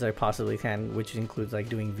remembering as I possibly can, which includes like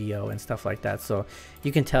doing VO and stuff like that. So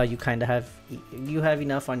you can tell you kind of have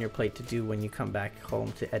enough on your plate to do when you come back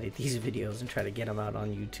home to edit these videos and try to get them out on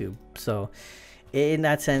YouTube. So in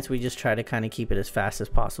that sense, we just try to kind of keep it as fast as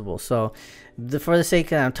possible. So for the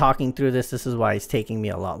sake of I'm talking through this is why it's taking me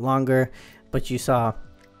a lot longer. But you saw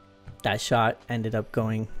that shot ended up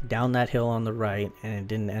going down that hill on the right and it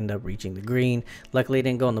didn't end up reaching the green. Luckily it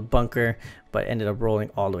didn't go in the bunker, but ended up rolling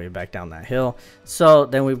all the way back down that hill. So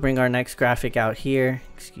then we bring our next graphic out here,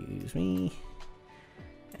 excuse me,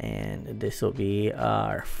 and this will be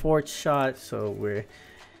our fourth shot. So we're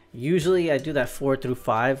usually I do that 4 through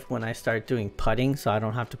 5 when I start doing putting, so I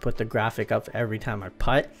don't have to put the graphic up every time I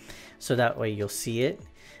putt, so that way you'll see it.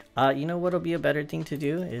 You know what'll be a better thing to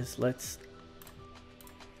do is let's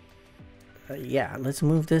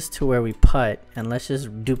move this to where we putt and let's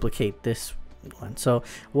just duplicate this one. So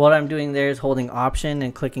what I'm doing there is holding option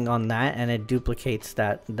and clicking on that, and it duplicates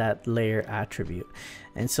that layer attribute.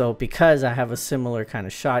 And so because I have a similar kind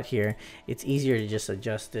of shot here, it's easier to just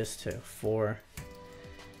adjust this to 4,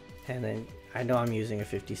 and then I know I'm using a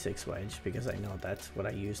 56 wedge because I know that's what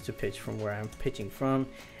I use to pitch from where I'm pitching from,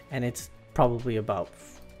 and it's probably about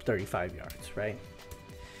 35 yards, right?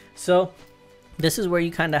 So this is where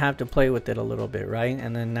you kind of have to play with it a little bit, right?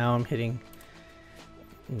 And then now I'm hitting,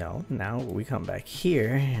 no, now we come back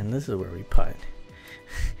here and this is where we putt.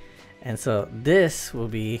 And so this will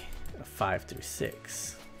be a 5 through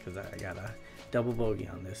 6 because I got a double bogey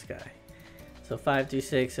on this guy. So 5 through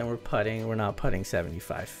 6 and we're putting, we're not putting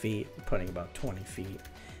 75 feet, we're putting about 20 feet.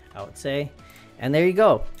 I would say. And there you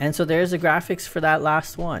go. And so there's the graphics for that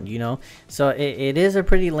last one, you know. So it is a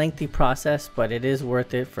pretty lengthy process, but it is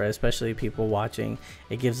worth it for especially people watching.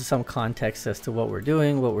 It gives us some context as to what we're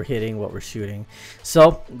doing, what we're hitting, what we're shooting.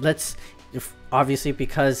 So let's, obviously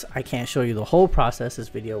because I can't show you the whole process, this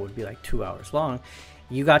video would be like 2 hours long.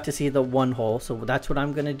 You got to see the one hole, so that's what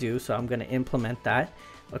I'm gonna do. So I'm gonna implement that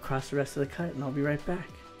across the rest of the cut, and I'll be right back.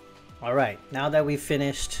 All right, now that we've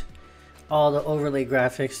finished all the overlay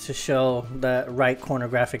graphics to show the right corner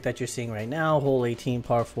graphic that you're seeing right now, hole 18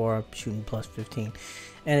 par 4, I'm shooting plus 15,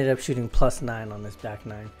 ended up shooting plus 9 on this back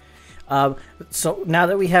 9. So now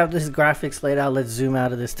that we have this graphics laid out, let's zoom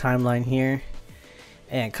out of this timeline here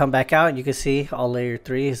and come back out. You can see all layer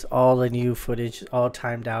 3 is all the new footage, all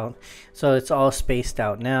timed out, so it's all spaced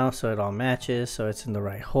out now, so it all matches, so it's in the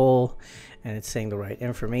right hole and it's saying the right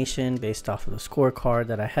information based off of the scorecard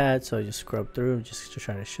that I had. So I just scrub through just to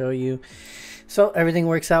try to show you. So everything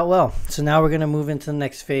works out well. So now we're going to move into the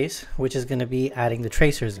next phase, which is going to be adding the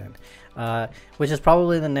tracers in, which is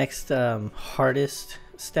probably the next hardest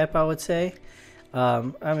step, I would say.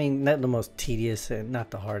 I mean, not the most tedious and not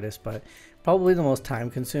the hardest, but probably the most time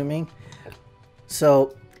consuming.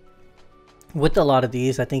 So with a lot of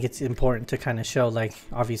these, I think it's important to kind of show, like,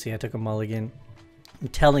 obviously I took a mulligan. I'm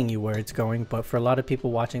telling you where it's going, but for a lot of people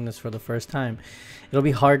watching this for the first time, it'll be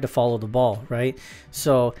hard to follow the ball, right?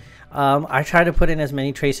 So I try to put in as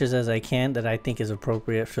many tracers as I can that I think is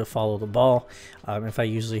appropriate to follow the ball. If I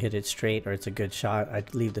usually hit it straight or it's a good shot, I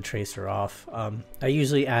leave the tracer off. I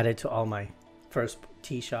usually add it to all my first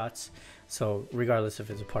tee shots, so regardless if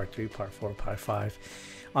it's a par 3, par 4, par 5.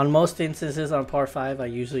 On most instances on par 5, I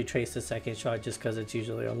usually trace the second shot just because it's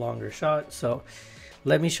usually a longer shot. So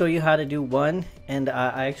let me show you how to do one, and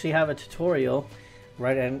I actually have a tutorial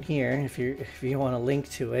right in here. If you want to link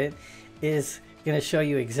to it, is going to show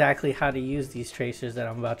you exactly how to use these tracers that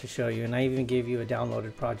I'm about to show you, and I even gave you a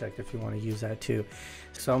downloaded project if you want to use that too.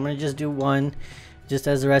 So I'm going to just do one, just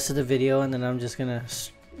as the rest of the video, and then I'm just going to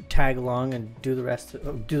tag along and do the rest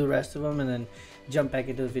of them, and then jump back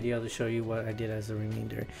into the video to show you what I did as a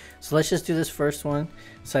remainder. So let's just do this first one.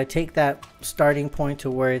 So I take that starting point to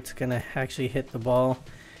where it's gonna actually hit the ball,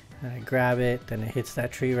 and I grab it, then it hits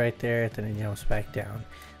that tree right there, then it jumps back down.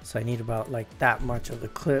 So I need about like that much of the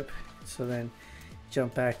clip. So then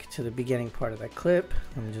jump back to the beginning part of that clip.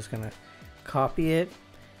 I'm just gonna copy it,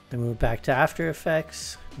 then move back to After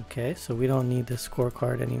Effects. Okay, so we don't need the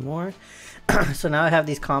scorecard anymore. So now I have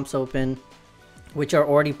these comps open, which are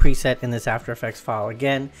already preset in this After Effects file.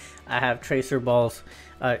 Again, I have tracers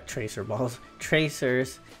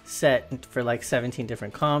set for like 17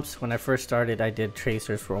 different comps. When I first started, I did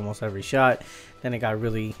tracers for almost every shot. Then it got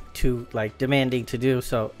really too like demanding to do,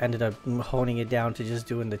 so ended up honing it down to just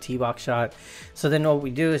doing the tee box shot. So then what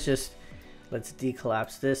we do is just, let's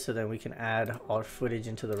decollapse this so then we can add our footage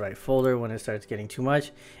into the right folder when it starts getting too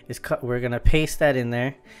much. We're gonna paste that in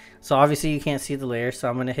there. So obviously you can't see the layer, so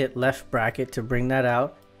I'm gonna hit left bracket to bring that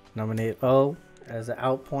out, and I'm gonna hit O as the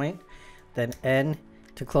out point, then N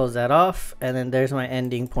to close that off, and then there's my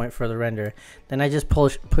ending point for the render. Then I just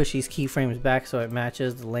push these keyframes back so it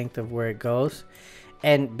matches the length of where it goes.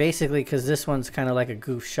 And basically, because this one's kind of like a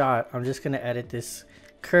goof shot, I'm just gonna edit this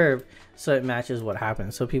curve so it matches what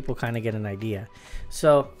happens, so people kind of get an idea.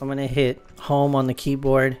 So I'm gonna hit home on the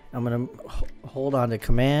keyboard, I'm gonna hold on to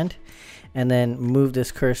command, and then move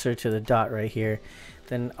this cursor to the dot right here.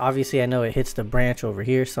 Then obviously I know it hits the branch over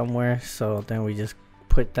here somewhere, so then we just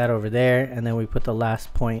put that over there, and then we put the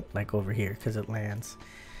last point like over here because it lands.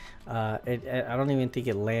 I don't even think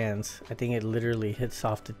it lands. I think it literally hits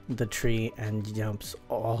off the tree and jumps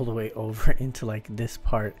all the way over into like this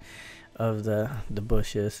part of the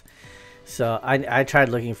bushes. So I tried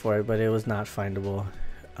looking for it, but it was not findable.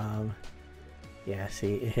 Yeah,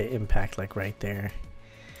 see, it hit impact like right there,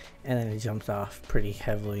 and then it jumps off pretty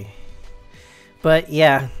heavily. But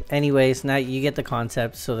yeah, anyways, now you get the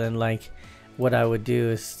concept. So then like what I would do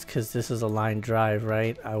is, because this is a line drive,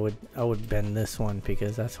 right, I would bend this one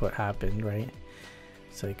because that's what happened, right?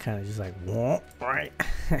 So it kind of just like right.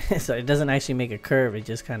 So it doesn't actually make a curve, it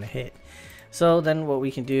just kind of hit. So then what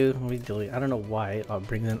we can do, we delete, I don't know why it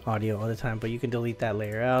brings in audio all the time, but you can delete that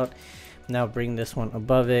layer out. Now bring this one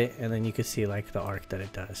above it, and then you can see like the arc that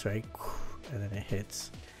it does, right? And then it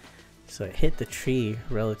hits. So it hit the tree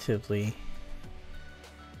relatively.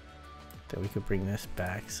 Then we could bring this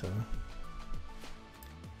back, so.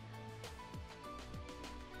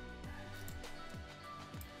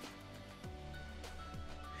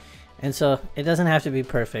 And so it doesn't have to be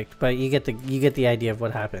perfect, but you get the idea of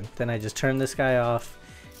what happened. Then I just turn this guy off,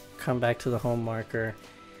 come back to the home marker.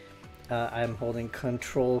 I'm holding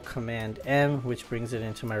Control Command M, which brings it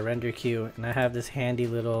into my render queue, and I have this handy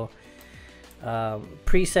little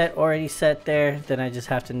preset already set there. Then I just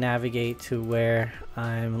have to navigate to where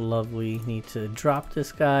I'm lovely need to drop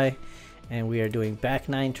this guy, and we are doing back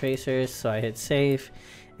 9 tracers. So I hit save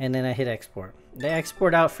and then I hit export. They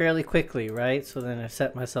export out fairly quickly, right? So then I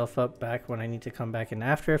set myself up back when I need to come back in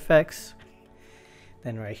After Effects.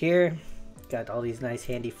 Then right here, got all these nice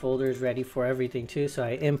handy folders ready for everything too. So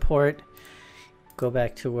I import, go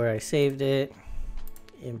back to where I saved it,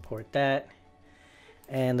 import that.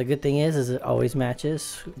 And the good thing is it always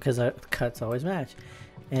matches, because the cuts always match.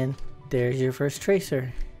 And there's your first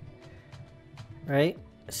tracer, right?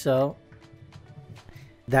 So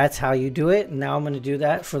that's how you do it. Now I'm going to do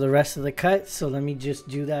that for the rest of the cut. So let me just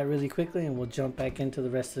do that really quickly and we'll jump back into the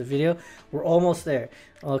rest of the video. We're almost there.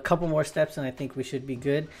 A couple more steps and I think we should be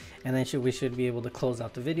good. And then we should be able to close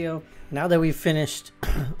out the video. Now that we've finished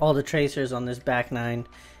all the tracers on this back 9,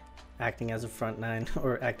 acting as a front 9,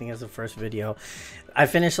 or acting as a first video, I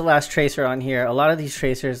finished the last tracer on here. A lot of these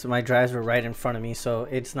tracers, my drives were right in front of me, so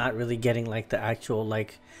it's not really getting like the actual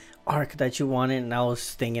like arc that you wanted, and I was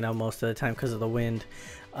stinging out most of the time because of the wind.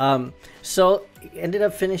 So ended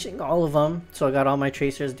up finishing all of them. So I got all my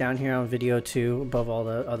tracers down here on video too, above all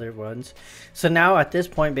the other ones. So now at this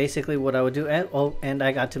point, basically what I would do, and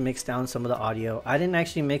I got to mix down some of the audio. I didn't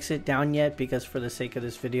actually mix it down yet because for the sake of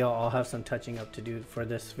this video, I'll have some touching up to do for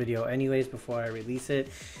this video anyways before I release it.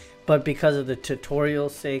 But because of the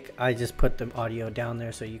tutorial's sake, I just put the audio down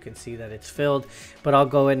there so you can see that it's filled. But I'll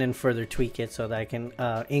go in and further tweak it so that I can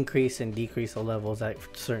increase and decrease the levels at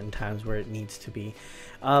certain times where it needs to be.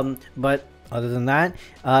 But other than that,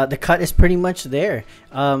 the cut is pretty much there.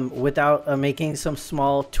 Without making some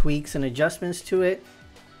small tweaks and adjustments to it,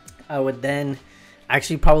 I would then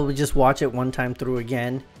actually probably just watch it one time through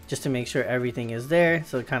again, just to make sure everything is there.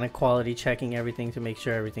 So kind of quality checking everything to make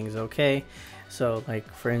sure everything's okay. So like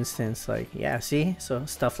for instance, like, yeah, see, so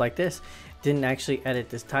stuff like this. Didn't actually edit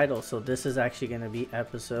this title, so this is actually going to be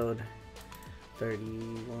episode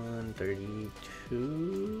 31,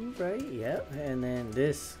 32, right? Yep. And then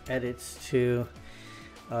this edits to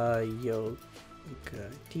Yoga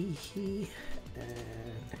Dihi,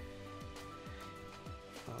 and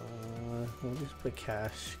we'll just put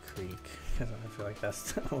Cache Creek because I feel like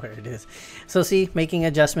that's where it is. So see, making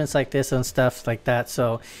adjustments like this and stuff like that.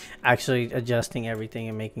 So actually adjusting everything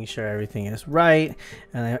and making sure everything is right,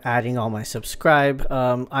 and then adding all my subscribe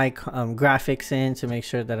graphics in to make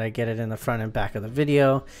sure that I get it in the front and back of the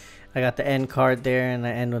video. I got the end card there, and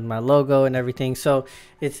I end with my logo and everything. So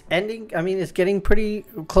it's ending, I mean, it's getting pretty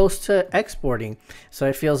close to exporting. So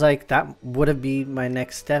it feels like that would be my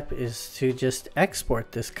next step, is to just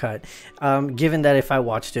export this cut. Given that if I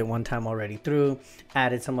watched it one time already through,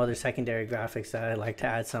 added some other secondary graphics that I like to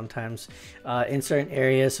add sometimes in certain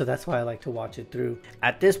areas. So that's why I like to watch it through.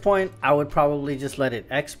 At this point, I would probably just let it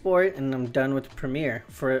export, and I'm done with Premiere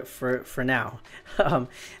for now.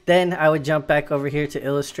 Then I would jump back over here to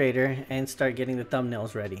Illustrator and start getting the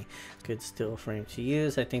thumbnails ready. Good still frame to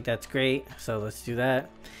use. I think that's great. So let's do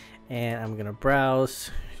that. And I'm gonna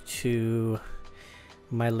browse to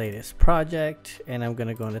my latest project, and I'm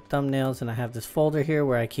gonna go into thumbnails, and I have this folder here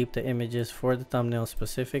where I keep the images for the thumbnail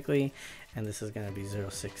specifically, and this is gonna be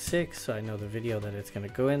 066, so I know the video that it's gonna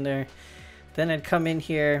go in there. Then I'd come in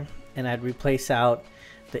here and I'd replace out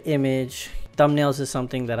the image. Thumbnails is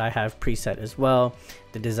something that I have preset as well.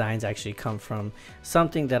 The designs actually come from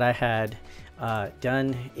something that I had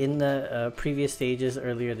done in the previous stages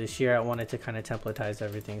earlier this year. I wanted to kind of templatize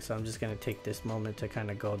everything, so I'm just going to take this moment to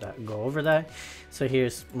kind of go over that. So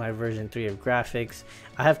here's my version 3 of graphics.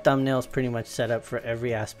 I have thumbnails pretty much set up for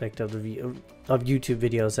every aspect of the of YouTube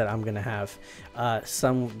videos that I'm going to have.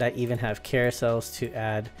 Some that even have carousels to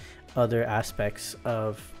add other aspects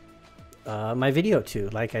of my video too.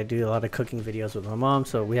 Like I do a lot of cooking videos with my mom,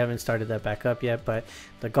 so we haven't started that back up yet, but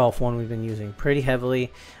the golf one we've been using pretty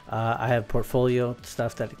heavily. I have portfolio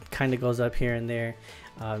stuff that kind of goes up here and there.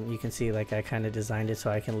 You can see like I kind of designed it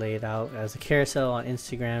so I can lay it out as a carousel on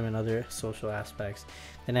Instagram and other social aspects.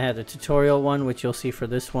 Then I have the tutorial one, which you'll see for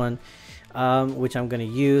this one, which I'm going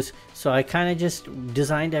to use. So I kind of just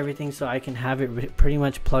designed everything so I can have it pretty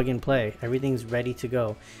much plug and play. Everything's ready to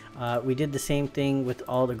go. We did the same thing with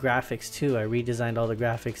all the graphics too. I redesigned all the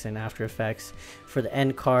graphics in After Effects for the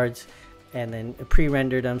end cards, and then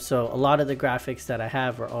pre-rendered them. So a lot of the graphics that I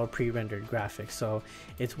have are all pre-rendered graphics, so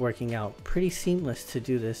it's working out pretty seamless to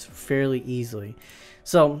do this fairly easily.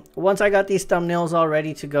 So once I got these thumbnails all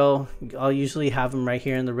ready to go, I'll usually have them right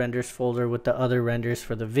here in the renders folder with the other renders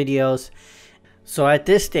for the videos. So at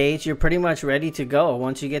this stage, you're pretty much ready to go.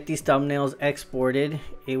 Once you get these thumbnails exported,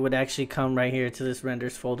 it would actually come right here to this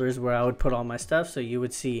renders folders where I would put all my stuff. So you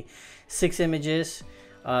would see 6 images,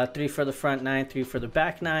 3 for the front 9, 3 for the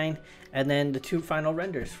back 9, and then the 2 final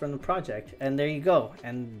renders from the project. And there you go.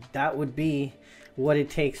 And that would be what it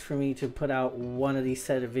takes for me to put out one of these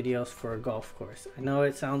set of videos for a golf course. I know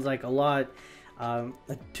it sounds like a lot.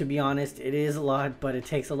 To be honest, it is a lot, but it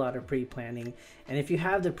takes a lot of pre-planning. And if you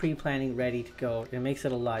have the pre-planning ready to go, it makes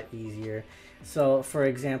it a lot easier. So for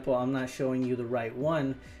example, I'm not showing you the right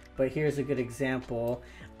one, but here's a good example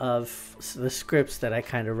of the scripts that I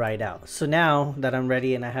kind of write out. So now that I'm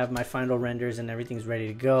ready and I have my final renders and everything's ready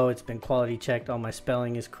to go, it's been quality checked, all my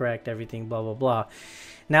spelling is correct, everything, blah, blah, blah.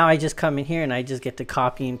 Now I just come in here and I just get to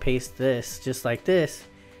copy and paste this just like this.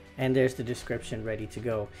 And there's the description ready to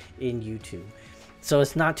go in YouTube. So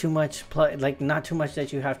it's not too much, not too much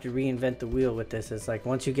that you have to reinvent the wheel with this. It's like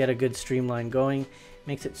once you get a good streamline going, it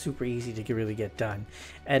makes it super easy to really get done.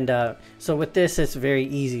 And so with this, it's very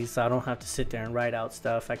easy. So I don't have to sit there and write out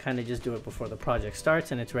stuff. I kind of just do it before the project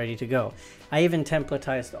starts and it's ready to go. I even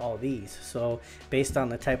templatized all these. So based on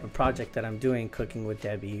the type of project that I'm doing, cooking with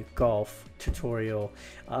Debbie, golf, tutorial,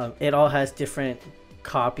 it all has different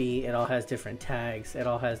copy, it all has different tags, it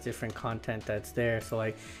all has different content that's there. So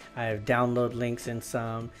like I have download links in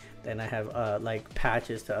some, then I have like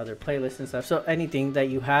patches to other playlists and stuff. So anything that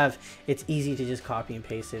you have, it's easy to just copy and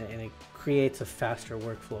paste it, and it creates a faster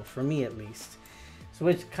workflow for me at least. So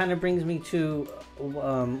which kind of brings me to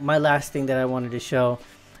my last thing that I wanted to show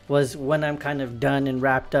was when I'm kind of done and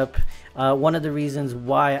wrapped up. One of the reasons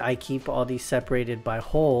why I keep all these separated by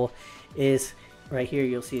hole is right here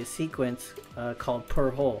you'll see a sequence called per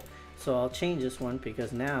hole. So I'll change this one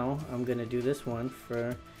because now I'm gonna do this one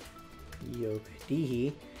for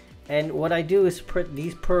Yokdihi. And what I do is put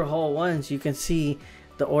these per hole ones, you can see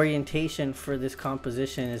the orientation for this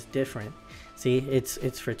composition is different. See,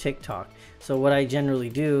 it's for TikTok. So what I generally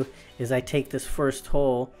do is I take this first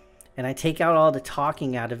hole and I take out all the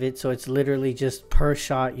talking out of it, so it's literally just per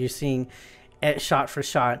shot you're seeing shot for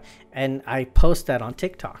shot, and I post that on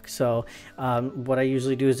TikTok. So what I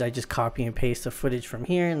usually do is I just copy and paste the footage from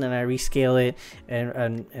here, and then I rescale it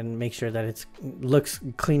and make sure that it looks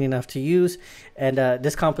clean enough to use. And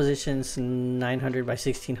this composition is 900 by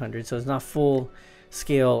 1600, so it's not full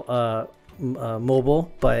scale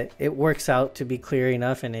mobile, but it works out to be clear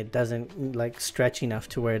enough, and it doesn't like stretch enough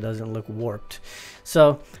to where it doesn't look warped.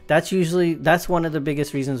 So that's one of the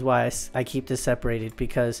biggest reasons why I keep this separated,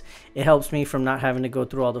 because it helps me from not having to go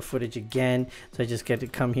through all the footage again. So I just get to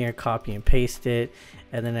come here, copy and paste it,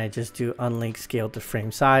 and then I just do unlink scale to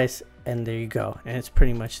frame size, and there you go, and it's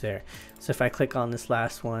pretty much there. So if I click on this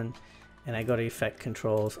last one and I go to effect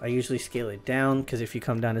controls, I usually scale it down, because if you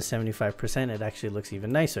come down to 75%, it actually looks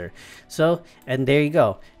even nicer. So, and there you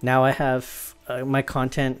go. Now I have my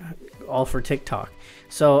content all for TikTok.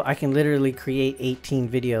 So I can literally create 18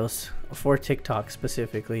 videos for TikTok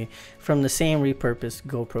specifically from the same repurposed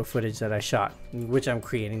GoPro footage that I shot, which I'm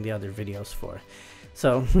creating the other videos for.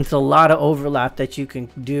 So it's a lot of overlap that you can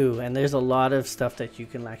do, and there's a lot of stuff that you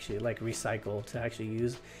can actually like recycle to actually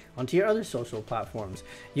use onto your other social platforms.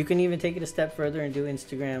 You can even take it a step further and do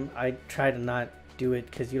Instagram. I try to not do it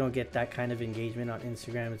because you don't get that kind of engagement on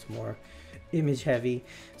Instagram. It's more image heavy.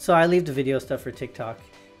 So I leave the video stuff for TikTok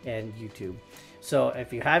and YouTube. So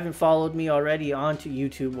if you haven't followed me already onto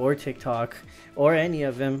YouTube or TikTok or any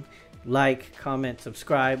of them, like, comment,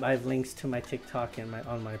 subscribe. I have links to my TikTok and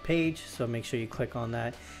on my page, so make sure you click on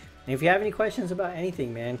that. And if you have any questions about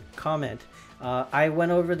anything, man, comment. I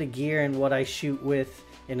went over the gear and what I shoot with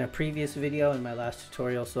in a previous video in my last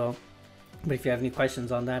tutorial, so but if you have any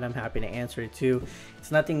questions on that, I'm happy to answer it too. It's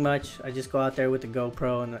nothing much. I just go out there with the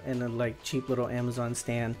GoPro and a like cheap little Amazon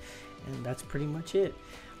stand, and that's pretty much it.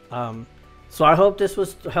 So I hope this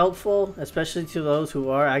was helpful, especially to those who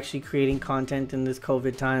are actually creating content in this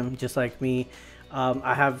COVID time, just like me.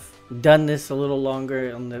 I have done this a little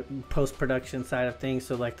longer on the post-production side of things,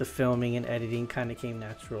 so like the filming and editing kind of came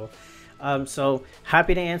natural. So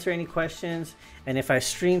happy to answer any questions, and if I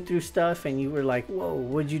stream through stuff and you were like, whoa,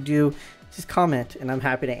 what'd you do, just comment and I'm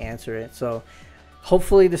happy to answer it. So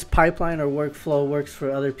hopefully this pipeline or workflow works for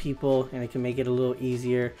other people and it can make it a little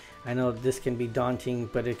easier. I know this can be daunting,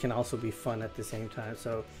 but it can also be fun at the same time.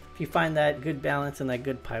 So if you find that good balance and that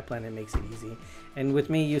good pipeline, it makes it easy. And with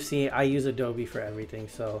me, you see, I use Adobe for everything.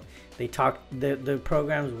 So the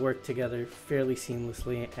programs work together fairly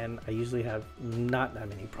seamlessly, and I usually have not that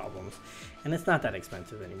many problems. And it's not that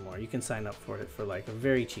expensive anymore. You can sign up for it for like a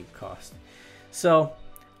very cheap cost. So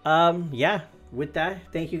yeah, with that,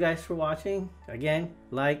 thank you guys for watching. Again,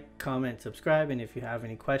 like, comment, subscribe, and if you have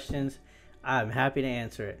any questions, I'm happy to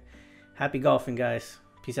answer it. Happy golfing, guys.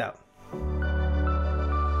 Peace out.